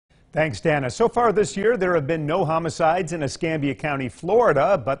Thanks, Dana. So far this year, there have been no homicides in Escambia County,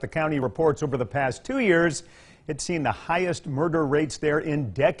 Florida, but the county reports over the past 2 years, it's seen the highest murder rates there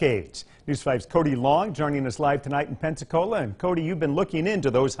in decades. News 5's Cody Long joining us live tonight in Pensacola. And Cody, you've been looking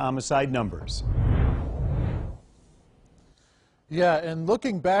into those homicide numbers. Yeah, and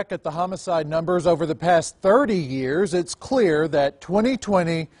looking back at the homicide numbers over the past 30 years, it's clear that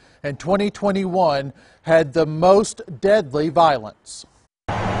 2020 and 2021 had the most deadly violence.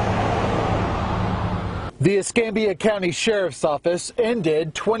 The Escambia County Sheriff's Office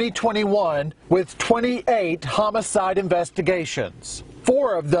ended 2021 with 28 homicide investigations.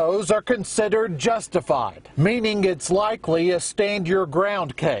 4 of those are considered justified, meaning it's likely a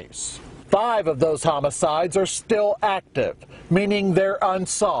stand-your-ground case. 5 of those homicides are still active, meaning they're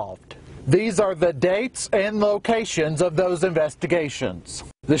unsolved. These are the dates and locations of those investigations.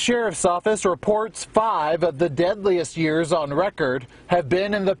 The Sheriff's Office reports 5 of the deadliest years on record have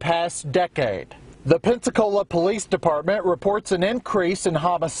been in the past decade. The Pensacola Police Department reports an increase in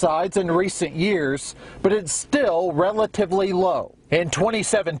homicides in recent years, but it's still relatively low. In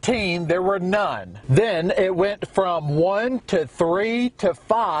 2017, there were none. Then it went from 1 to 3 to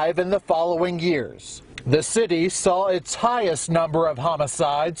 5 in the following years. The city saw its highest number of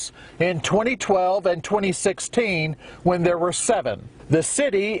homicides in 2012 and 2016 when there were 7. The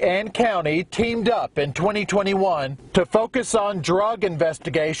city and county teamed up in 2021 to focus on drug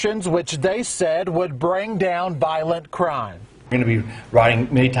investigations, which they said would bring down violent crime. We're going to be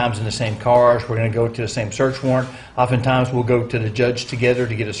riding many times in the same cars. We're going to go to the same search warrant. Oftentimes we'll go to the judge together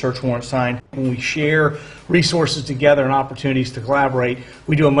to get a search warrant signed. When we share resources together and opportunities to collaborate,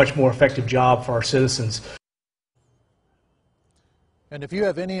 we do a much more effective job for our citizens. And if you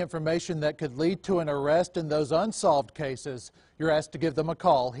have any information that could lead to an arrest in those unsolved cases, you're asked to give them a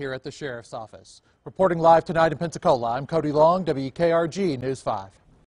call here at the Sheriff's Office. Reporting live tonight in Pensacola, I'm Cody Long, WKRG News 5.